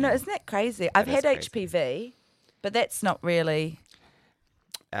that's on I know, you. isn't that crazy? I've is had crazy. HPV, but that's not really.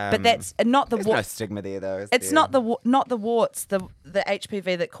 But Um, that's not the there's wa- no stigma there, though. Is It's there? not the warts, the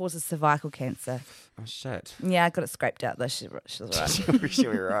HPV that causes cervical cancer. Oh, shit. Yeah, I got it scraped out though. She's right. She'll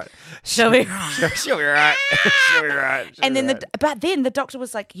be right. She'll be right. She'll be right. She'll be right. She'll And be then right. but then the doctor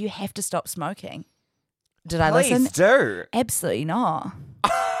was like, "You have to stop smoking." Did I Please listen? do. Absolutely not.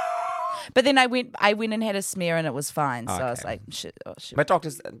 But then I went and had a smear and it was fine. So I was Okay. like, shit. Oh, shit. But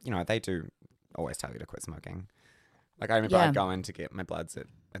doctors, they do always tell you to quit smoking. Like, I remember Yeah. I'd go in to get my bloods at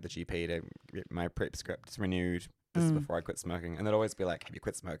the GP to get my prep scripts renewed. This is before I quit smoking. And they'd always be like, have you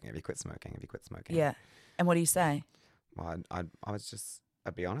quit smoking? Have you quit smoking? Have you quit smoking? Yeah. And what do you say? Well,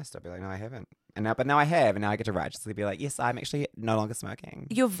 I'd be honest. I'd be like, no, I haven't. But now I have. And now I get to righteously be like, yes, I'm actually no longer smoking.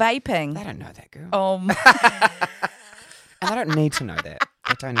 You're vaping. They don't know that, girl. Oh, And I don't need to know that.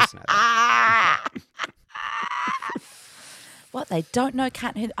 I don't need to know that. what they don't know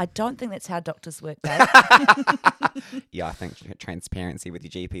can't hurt. I don't think that's how doctors work, Dave. Yeah, I think transparency with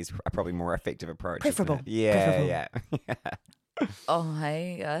your GP is a probably more effective approach. isn't Preferable. it? Yeah, Preferable. yeah. Oh,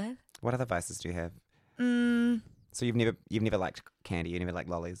 hey. What other vices do you have? Mm. So you've never liked candy, you've never liked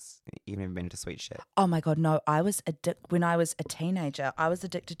lollies, you've never been into sweet shit. Oh my God, no. When I was a teenager, I was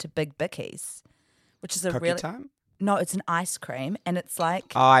addicted to Big Bickies, which is a Cookie really. time? No, it's an ice cream and it's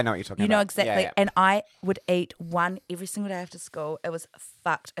like. Oh, I know what you're talking You about. know exactly. Yeah, yeah. And I would eat one every single day after school. It was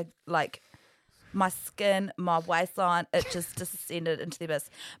fucked. Like my skin, my waistline, it just descended into the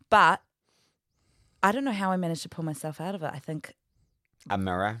abyss. But I don't know how I managed to pull myself out of it. I think. A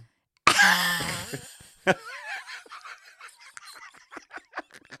mirror.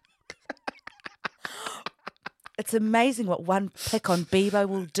 It's amazing what one pick on Bebo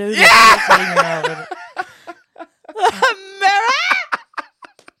will do. To a 14-year-old. A mirror?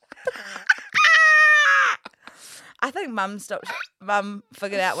 I think Mum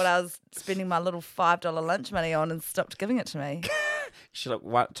figured out what I was spending my little $5 lunch money on and stopped giving it to me. She took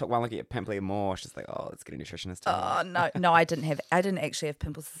one look at your pimple more. She's like, oh, let's get a nutritionist. Oh no, I didn't actually have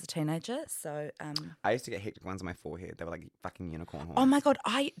pimples as a teenager. So I used to get hectic ones on my forehead. They were like fucking unicorn horns. oh my God,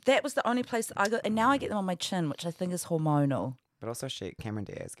 that was the only place that I got, and now I get them on my chin, which I think is hormonal. But also, Cameron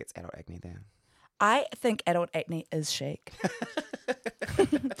Diaz gets adult acne there. I think adult acne is chic.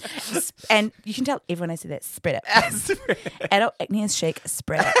 And you can tell everyone I say that, spread it. Adult acne is chic,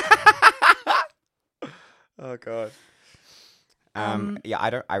 spread it. Oh god.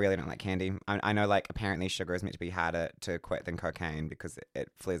 I really don't like candy. I know, like, apparently sugar is meant to be harder to quit than cocaine because it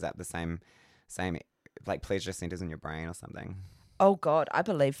flares up the same like pleasure centers in your brain or something. Oh God, I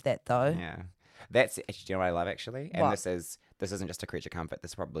believe that though. Yeah. That's, do you know what I love actually? And What? this isn't just a creature comfort,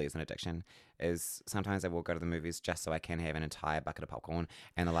 this probably is an addiction, is sometimes I will go to the movies just so I can have an entire bucket of popcorn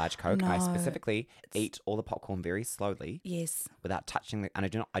and a large Coke. I No, specifically eat all the popcorn very slowly Yes, without touching and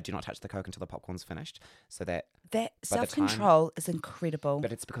I do not touch the Coke until the popcorn's finished, so that that By the time- self-control is incredible.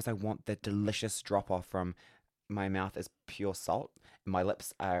 but it's because I want the delicious drop off from my mouth is pure salt. My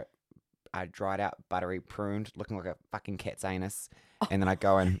lips are dried out, buttery, pruned, looking like a fucking cat's anus. And then I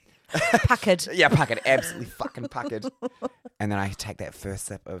go and Puckered. yeah, puckered, absolutely fucking puckered. And then I take that first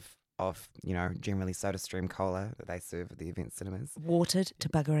sip of generally Soda Stream cola that they serve at the event cinemas. Watered to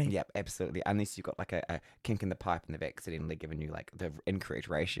buggery. Yep, absolutely. Unless you've got like a kink in the pipe and they've accidentally given you like the incorrect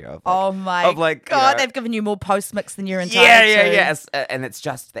ratio of like, Oh my of, like, you God, know- they've given you more post mix than you're entitled yeah, to. yeah. And it's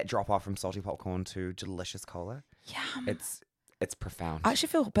just that drop off from salty popcorn to delicious cola. Yum. It's profound. I actually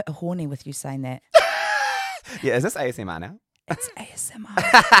feel a bit horny with you saying that. Yeah, is this ASMR now? It's ASMR.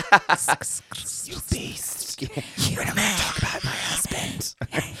 You beast. We're not going to talk about my husband.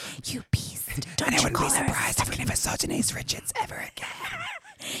 You beast. Don't And I you wouldn't call be her surprised if we never saw Denise Richards ever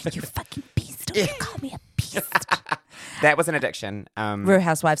again. You fucking beast. Don't you call me a beast. That was an addiction. Real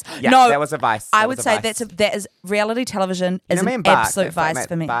Housewives. Yeah, no, that was a vice. I That would was a say vice. that is reality television You is know me an and Bark, absolute that vice flatmate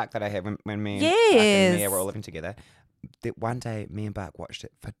for me. Bark that I had when me and Bark and Mia Yes. were all living together. That one day, me and Bark watched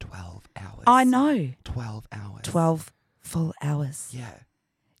it for 12 hours. I know. 12 hours. 12 full hours. Yeah.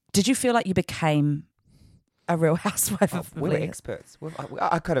 Did you feel like you became a real housewife Oh, of we were Beverly? experts.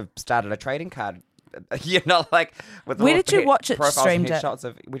 I could have started a trading card. You know, like with Where all did you the watch it profiles and streamed it? headshots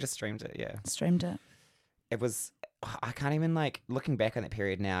of. We just streamed it. Yeah, Streamed it. it was. I can't even like looking back on that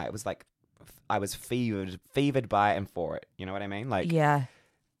period now. It was like fevered by it and for it. You know what I mean? Like, Yeah.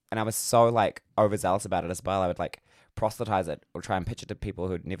 and I was so like overzealous about it as well. I would like proselytize it or try and pitch it to people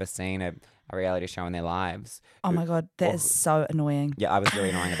who'd never seen a reality show in their lives. Oh my God, that is so annoying. Yeah, I was really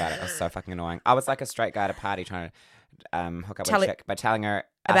annoying about it. It was so fucking annoying. I was like a straight guy at a party trying to hook up with a chick by telling her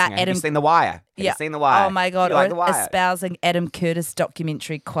about asking her, have Adam- you seen The Wire? Have Yeah. you seen The Wire? Oh my God, Do you like or The Wire? espousing Adam Curtis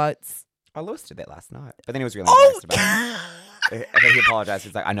documentary quotes. Oh, Lewis did that last night. But then he was really embarrassed about it. I think he apologized.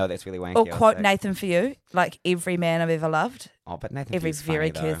 He's like, I know that's really wanky. Or I was quote like, Nathan for you, like every man I've ever loved. Oh, but Nathan Every Few's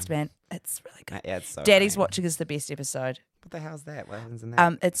very funny, though. cursed man. It's really good. Yeah, it's so Daddy's funny. Watching is the best episode. What the hell's that? What happens in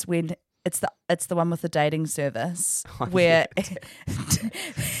that? It's when it's the one with the dating service Oh, where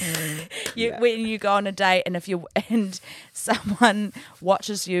Yeah. when you go on a date and someone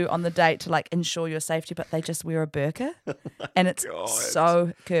watches you on the date to like ensure your safety, but they just wear a burqa, and it's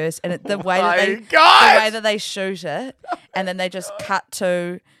so cursed. And the way that they shoot it, and then they just cut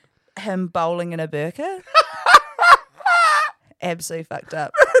to him bowling in a burqa. Absolutely fucked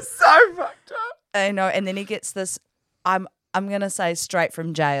up. so fucked up. I know, and then he gets this. I'm gonna say straight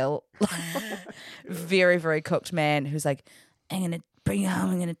from jail, very very cooked man who's like, I'm gonna bring you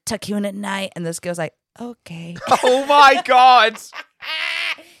home. I'm gonna tuck you in at night, and this girl's like, okay, Oh my God.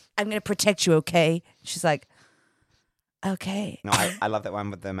 I'm gonna protect you. Okay, she's like, okay. No, I love that one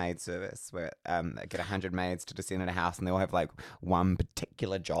with the maid service where they get 100 maids to descend in a house and they all have like one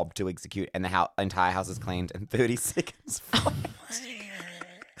particular job to execute, and the entire house is cleaned in 30 seconds.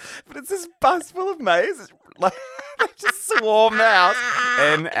 But it's this bus full of maids. It's like they just swarm the house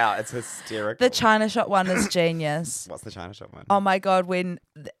in, out. It's hysterical. The China shop one is genius. What's the China shop one? Oh my God, when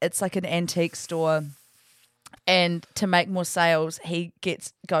it's like an antique store, and to make more sales, he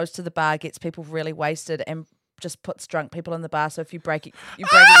goes to the bar, gets people really wasted, and just puts drunk people in the bar. So if you break it, you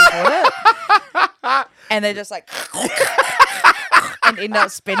bought it. And they're just like, and end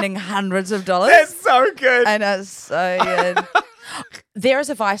up spending hundreds of dollars. That's so good. I know, it's so good. There is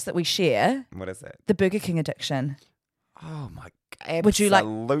a vice that we share, What is it? the Burger King addiction. Oh my God. Would you like-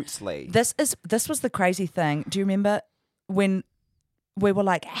 Absolutely. This was the crazy thing. Do you remember when we were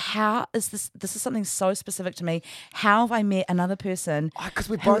like, how is this? This is something so specific to me. How have I met another person? Because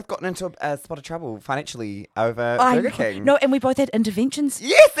we've both gotten into a spot of trouble financially over I Burger know- King. No, and we both had interventions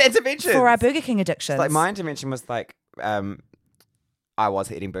Yes, the intervention. for our Burger King addictions. Like my intervention was like, I was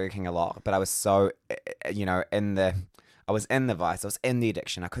eating Burger King a lot, but I was so, I was in the vice. I was in the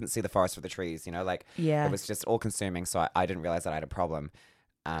addiction. I couldn't see the forest for the trees. Like Yeah. it was just all consuming. So I didn't realize that I had a problem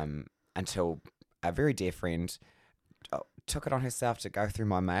until a very dear friend took it on herself to go through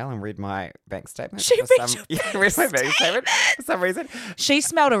my mail and read my bank statement. She for read your read my bank statement for some reason. She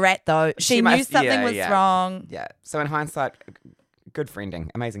smelled a rat though. She knew must- something yeah, was yeah. wrong. Yeah. So in hindsight, good friending,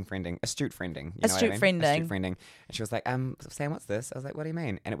 amazing friending, astute friending. You know what I Astute mean? friending. Astute friending. And she was like, Sam, what's this? I was like, what do you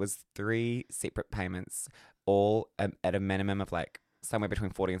mean? And it was 3 separate payments, all at a minimum of like somewhere between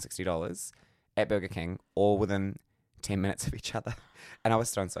 $40 and $60 at Burger King, all within 10 minutes of each other. And I was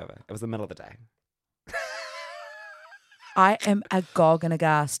stone sober. It was the middle of the day. I am agog and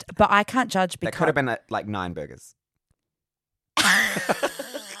aghast, but I can't judge That because could have been like 9 burgers.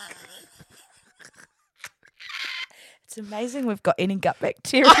 it's amazing we've got any gut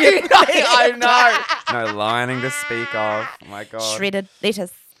bacteria. I know. No lining to speak of. Oh my God. Shredded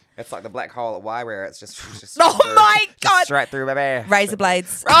lettuce, It's like the black hole at Wire. It's just Oh my God. straight through, baby. razor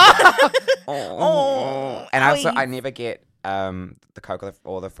blades. Oh. And I never get the Coke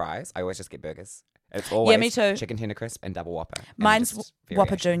or the fries. I always just get burgers. It's always me too. chicken tender crisp and double Whopper. And Mine's just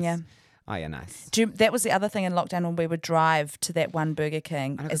Whopper variations. Junior. Oh yeah, nice. That was the other thing in lockdown when we would drive to that one Burger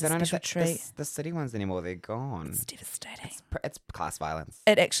King I know, 'cause as a they don't have special treat. the city ones anymore. They're gone. It's devastating. It's class violence.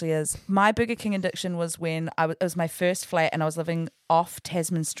 It actually is. My Burger King addiction was when it was my first flat and I was living off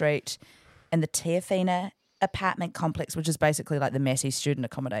Tasman Street in the Teofina apartment complex, which is basically like the Massey student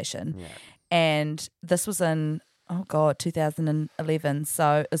accommodation. Yeah. And this was in, 2011.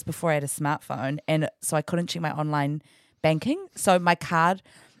 So it was before I had a smartphone. And so I couldn't check my online banking. So my card,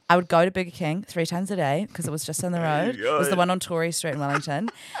 I would go to Burger King 3 times a day because it was just on the road. It was the one on Tory Street in Wellington.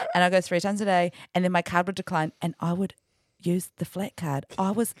 And I'd go 3 times a day. And then my card would decline and I would use the flat card.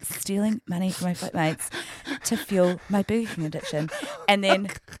 I was stealing money from my flatmates to fuel my Burger King addiction. And then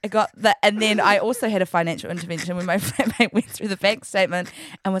I also had a financial intervention when my flatmate went through the bank statement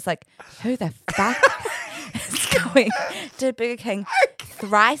and was like, who the fuck is going to Burger King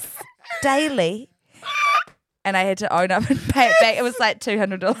thrice daily? And I had to own up and pay it back. It was like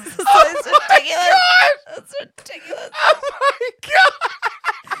 $200. So it's ridiculous. It's ridiculous. Oh my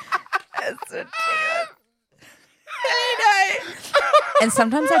God. It's ridiculous. I know. And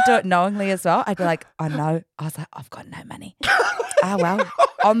sometimes I'd do it knowingly as well. I'd be like, I know. I was like, I've got no money. Ah, well,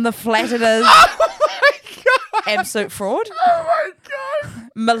 on the flat it is. Oh my god! Absolute fraud. Oh my god!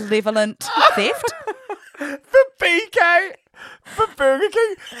 Malevolent theft. For BK, for Burger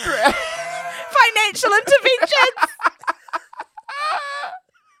King. Financial interventions.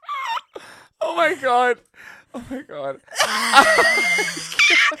 Oh my god! Oh my god!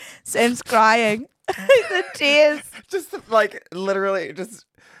 Sam's crying. The tears. Just like literally, just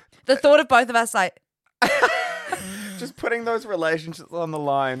The thought of both of us like, just putting those relationships on the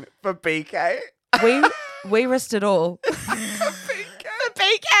line for BK. we risked it all.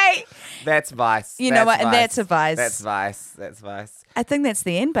 BK. That's Vice. You know what? And that's a Vice. That's Vice. That's Vice. I think that's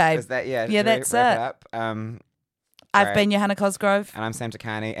the end, babe. Is that yeah? Yeah, should we that's wrap it. up? I've Right. been Johanna Cosgrove. And I'm Sam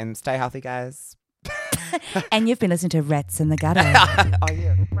Takani, and stay healthy, guys. And you've been listening to Rats in the Gutter. Oh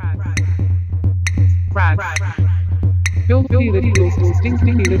yeah. Rats. Filthy little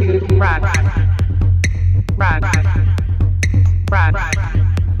stinky little rats. Rats. Rats.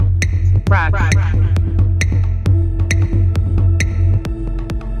 Rats.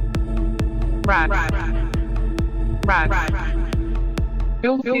 Rats.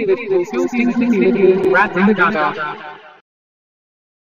 Filthy little stinky little rats in the gutter.